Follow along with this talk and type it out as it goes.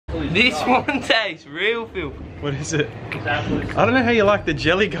This one tastes real filthy. What is it? I don't know how you like the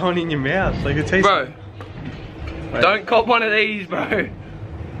jelly going in your mouth. Like it tastes. Bro, don't cop one of these, bro.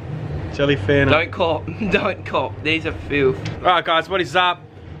 Jelly fan. Don't cop. Don't cop. These are filth. Alright guys, what is up?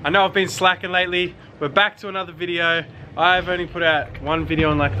 I know I've been slacking lately. We're back to another video. I've only put out one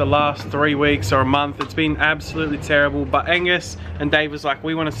video in like the last 3 weeks or a month. It's been absolutely terrible, but Angus and Dave was like,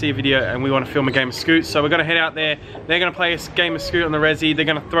 we want to see a video and we want to film a game of Scoot. So we're going to head out there. They're going to play a game of Scoot on the resi. They're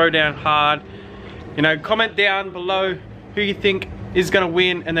going to throw down hard. You know, comment down below who you think is going to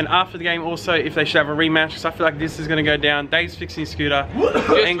win, and then after the game also if they should have a rematch, because I feel like this is going to go down. Dave's fixing his scooter. Just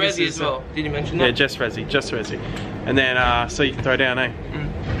Angus resi as well. Did you mention that? Yeah, just resi. And then so you can throw down, eh?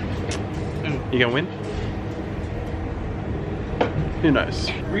 You gonna win? Who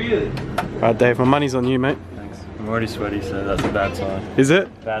knows? Really? Alright Dave, my money's on you, mate. Thanks. I'm already sweaty, so that's a bad sign. Is it?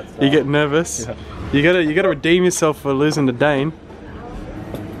 Bad sign. You get nervous? Yeah. You gotta redeem yourself for losing to Dane.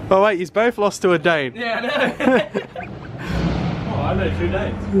 Oh wait, you've both lost to a Dane. Yeah, I know. Oh, I know 2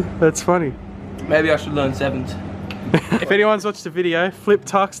 days. That's funny. Maybe I should learn sevens. If anyone's watched the video, flip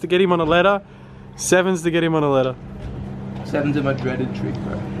tucks to get him on a ladder, sevens to get him on a ladder. Sevens are my dreaded trick,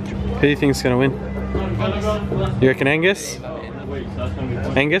 bro. Who do you think's gonna win? You reckon Angus?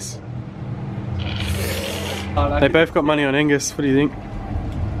 Angus? They both got money on Angus. What do you think? I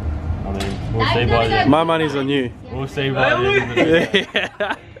mean, we'll see by the end. My money's on you. We'll see by the end of the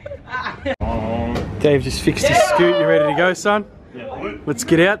video. Dave just fixed his scoot. You ready to go, son? Yeah. Let's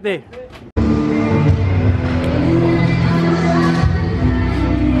get out there.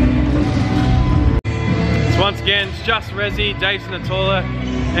 So once again, it's just resi. Dave's in the toilet.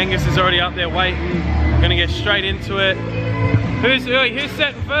 Angus is already up there waiting. Gonna get straight into it. Who's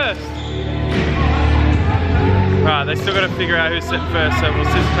setting first? Right, they still gotta figure out who's setting first, so we'll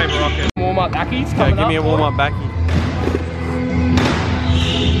scissors, paper, rocket. Warm up backies Okay, coming give me a up. warm up backy.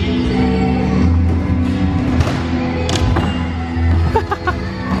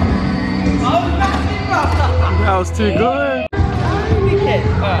 That was too good.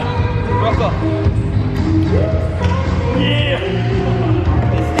 Alright, rock off. Yeah!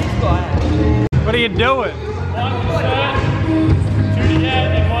 This guy. What are you doing? 1 set, 2 to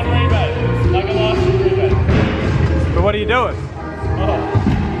get, and 1 rebate. Like a last rebate. But what are you doing?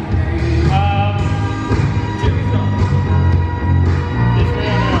 Just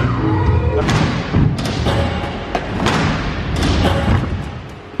round 1.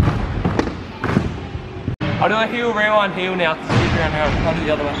 I'll do a heel, rewind, heel now. Keep around here. I'll do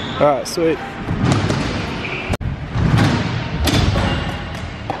the other way. Alright, sweet.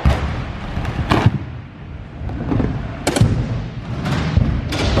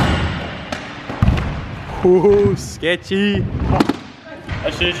 Ooh, sketchy.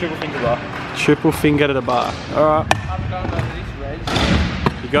 I should triple finger bar. Triple finger to the bar. Alright. I'm going over this, Reg.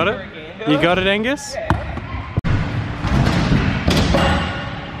 You got it? You got it, Angus?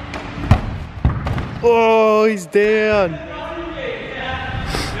 Oh, he's down.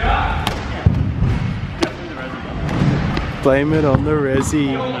 Blame it on the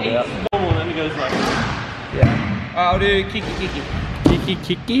resi. Then it goes like Yeah. I'll do kicky.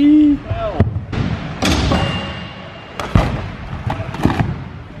 Kiki.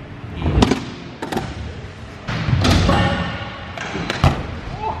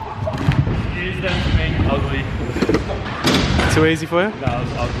 use them to make ugly. Too easy for you? That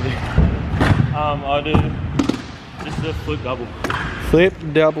was ugly. I'll do just a flip double. Flip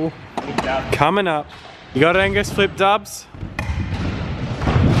double. Flip double. Coming up. You got it, Angus? Flip dubs?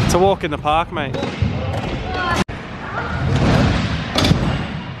 It's a walk in the park, mate. No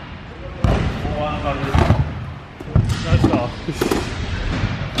style.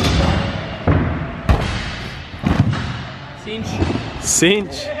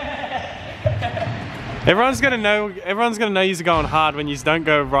 Cinch. Everyone's gonna know you're going hard when you don't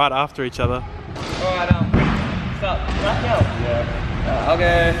go right after each other. Alright, stop. Right now? Yeah. I'll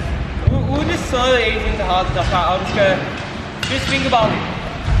go. We'll just slowly ease into hard stuff. I'll just go. Just finger bar whip.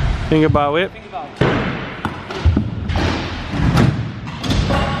 Finger bar whip. Finger bar whip.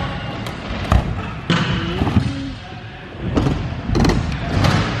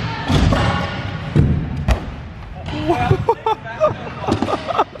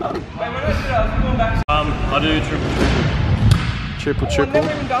 I'll do triple. I've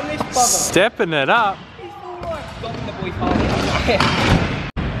never even done this, brother. Stepping it up. He's all right. Stopping the boys hard.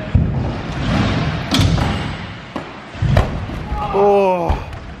 Oh,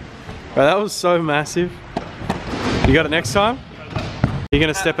 bro, that was so massive. You got it next time? You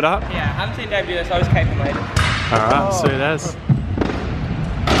gonna step it up? Yeah, I haven't seen Dave do this. I was caping later. Alright, sweet as.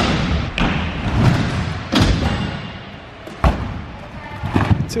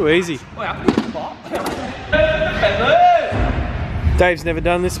 Too easy. Dave's never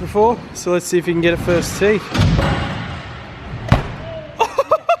done this before, so let's see if he can get it first tee.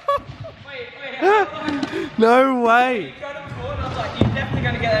 No way. I was like, you're definitely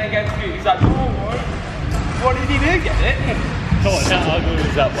going to get that against you. He's like, oh, what did he do? Get it? Come on, how ugly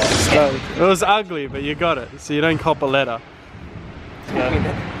was that one? So, it was ugly, but you got it, so you don't cop a letter.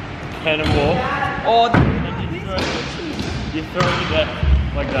 Cannonball. Oh, You throw it there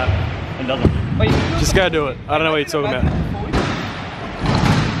like that and doesn't. Just go do it. I don't know what you're talking about.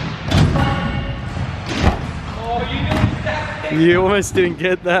 Oh, you didn't that. You almost didn't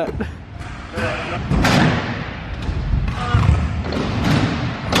get that.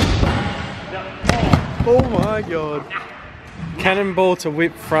 Oh my god. Cannonball to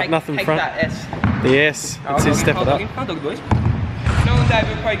whip front, nothing take front. That S. The S. That's it, step it up. I'll dog boys. No one Dave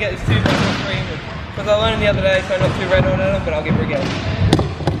will probably get this 2 red on 3. Because I learned the other day, so not 2 red on it, but I'll give her a go.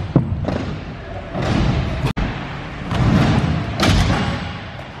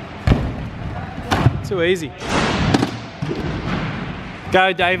 Too easy.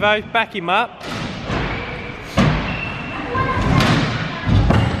 Go Davo, back him up.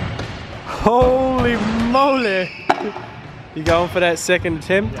 Holy moly! You going for that second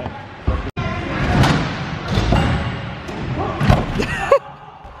attempt? Yeah.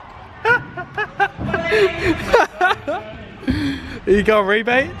 You got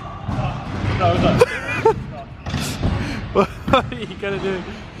rebate? No, it's not. What are you gonna do?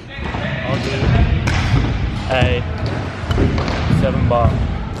 I'll do a 7 bar.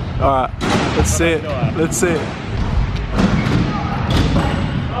 Alright, let's see it. Let's see it.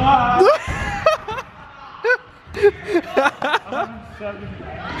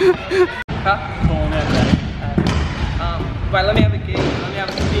 Huh? Wait, let me have a gig. Let me have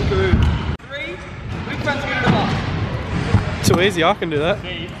a sneakeroo. 3, which front's going to the bar? Too easy, I can do that.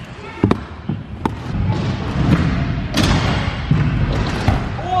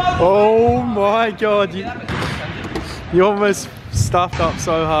 Oh my god, you almost stuffed up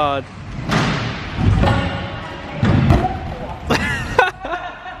so hard.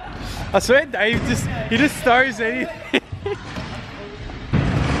 I swear Dave he just throws anything.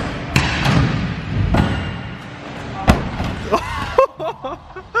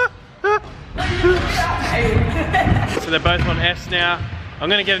 So they're both on S now. I'm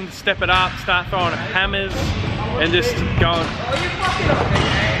gonna get them to step it up, start throwing hammers, and just going.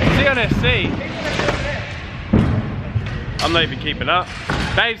 Is he on SC? I'm not even keeping up.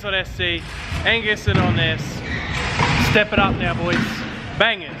 Dave's on SC, Angus and on S. Step it up now, boys.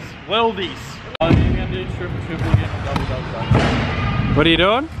 Bangers, weldies. I'm gonna do triple again, double. What are you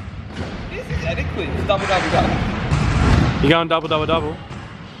doing? This is adequate. It's double. You going double?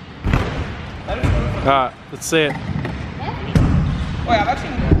 Alright, let's see it. Wait, I've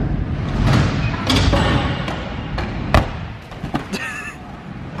actually...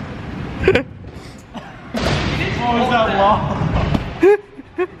 What was that long?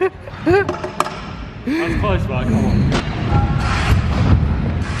 That's close, but come on.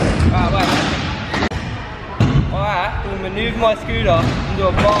 Alright, we'll manoeuvre my scooter into a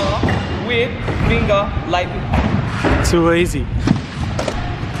bar, whip, finger, light whip. Too easy.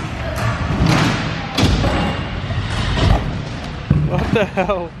 What the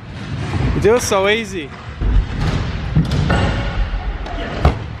hell? You do it so easy.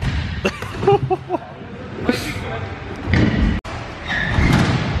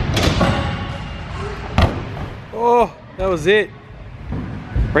 Oh, that was it.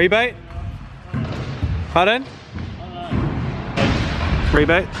 Rebate? Pardon?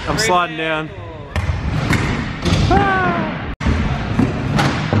 Rebate? I'm sliding down.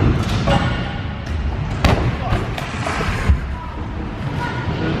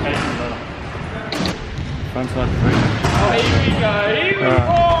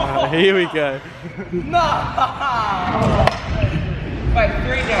 Oh, Here we go. No! Wait,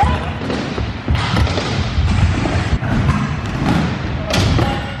 3 down.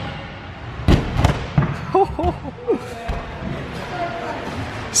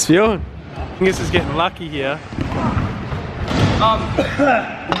 Spion. Angus is getting lucky here. 3,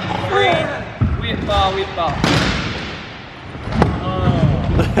 whip bar.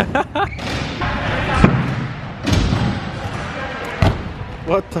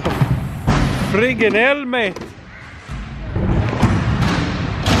 What the friggin' helmet?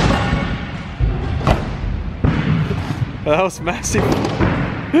 That was massive.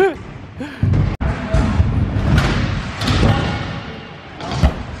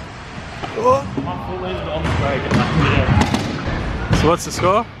 Oh. So what's the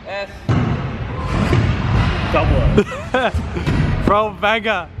score? S. Double. Roll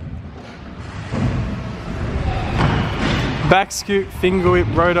bagger. Back scoop, finger whip,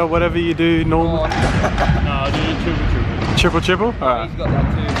 rotor, whatever you do, normal. No, I'll do triple. Triple? Alright. He's got that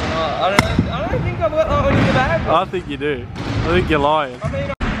too. I don't think I've got that one in the bag. I think you do. I think you're lying. I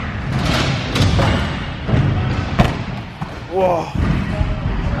mean, Whoa.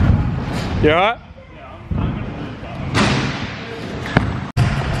 You alright? Yeah, I'm gonna do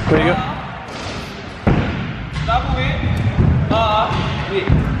that. Where you go? double whip.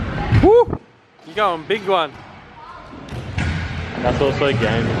 Woo! You going big one. That's also a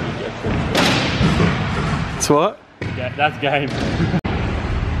game. It's what? Yeah, that's game.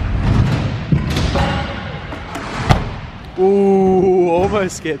 Ooh,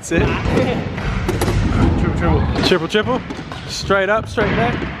 almost gets it. Triple. Triple. Straight up, straight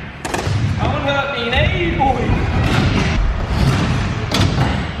back. I want to hurt me knee, boy.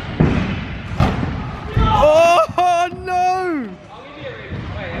 Oh no! I'll give you a read.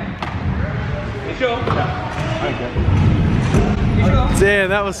 Wait, you sure? Okay. You sure? Damn,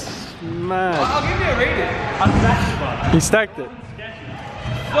 that was mad. I'll give you a read. I stacked it. You stacked it.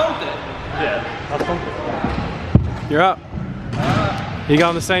 Slumped it. Yeah, I thumped it. You're up. You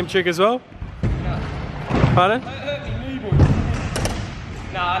going the same trick as well? No. Pardon? Don't hurt me knee, boy.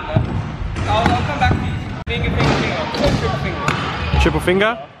 Nah, no. I'll come back to you. Finger. Triple finger. Triple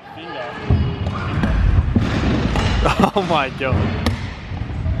finger? Oh my god.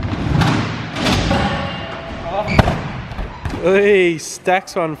 Oh. Hey,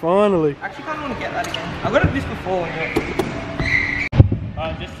 stacks one finally. I actually kind of want to get that again. I got it this before.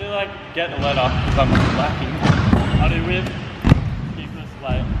 Just to like get the letter, because I'm lacking. I'll do whip, keep this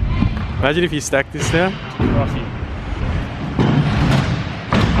like Imagine if you stack this now. crossing.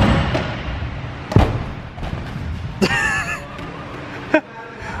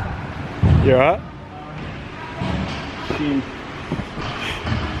 You alright?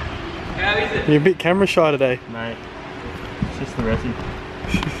 How is it? You're a bit camera shy today. Mate, it's just the resi.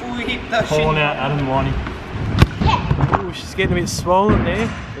 Hit that Pulling shin. out Adam Wani. Ooh, she's getting a bit swollen there.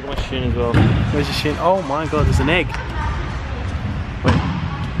 Look at my shin as well. Where's your shin? Oh my god, there's an egg.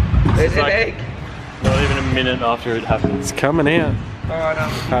 Wait, There's an like- egg. Not even a minute after it happened. it's coming out. Alright,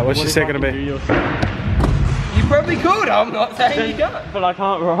 Alright, what's your second gonna be? you probably could. I'm not saying you can't. But I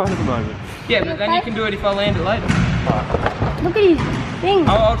can't ride at the moment. Yeah, but then you can do it if I land it later. Look at his thing.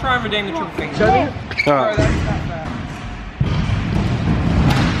 I'll try and redeem the triple finger. Yeah. Bro, Alright. that's that bad.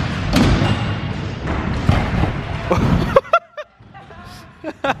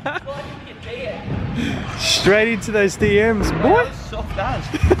 Straight into those DMs, boy. Soft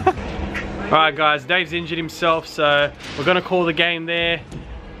as. Alright guys, Dave's injured himself, so we're gonna call the game there.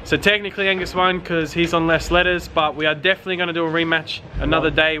 So technically Angus won because he's on less letters, but we are definitely gonna do a rematch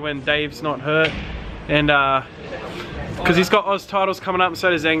another day when Dave's not hurt. And because he's got Oz titles coming up and so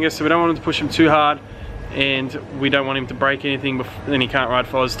does Angus, so we don't want him to push him too hard and we don't want him to break anything before, then he can't ride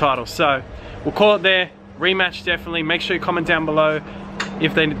for Oz titles. So we'll call it there. Rematch definitely. Make sure you comment down below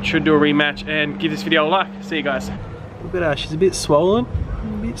if they should do a rematch and give this video a like. See you guys. Look at her, she's a bit swollen.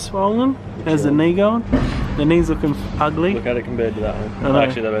 How's the knee going? The knee's looking ugly. Look at it compared to that one. I know.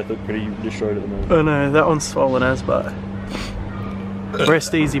 Actually, they both look pretty destroyed at the moment. Oh no, that one's swollen as, but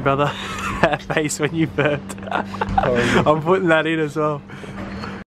rest easy, brother. That face when you burped. I'm putting that in as well.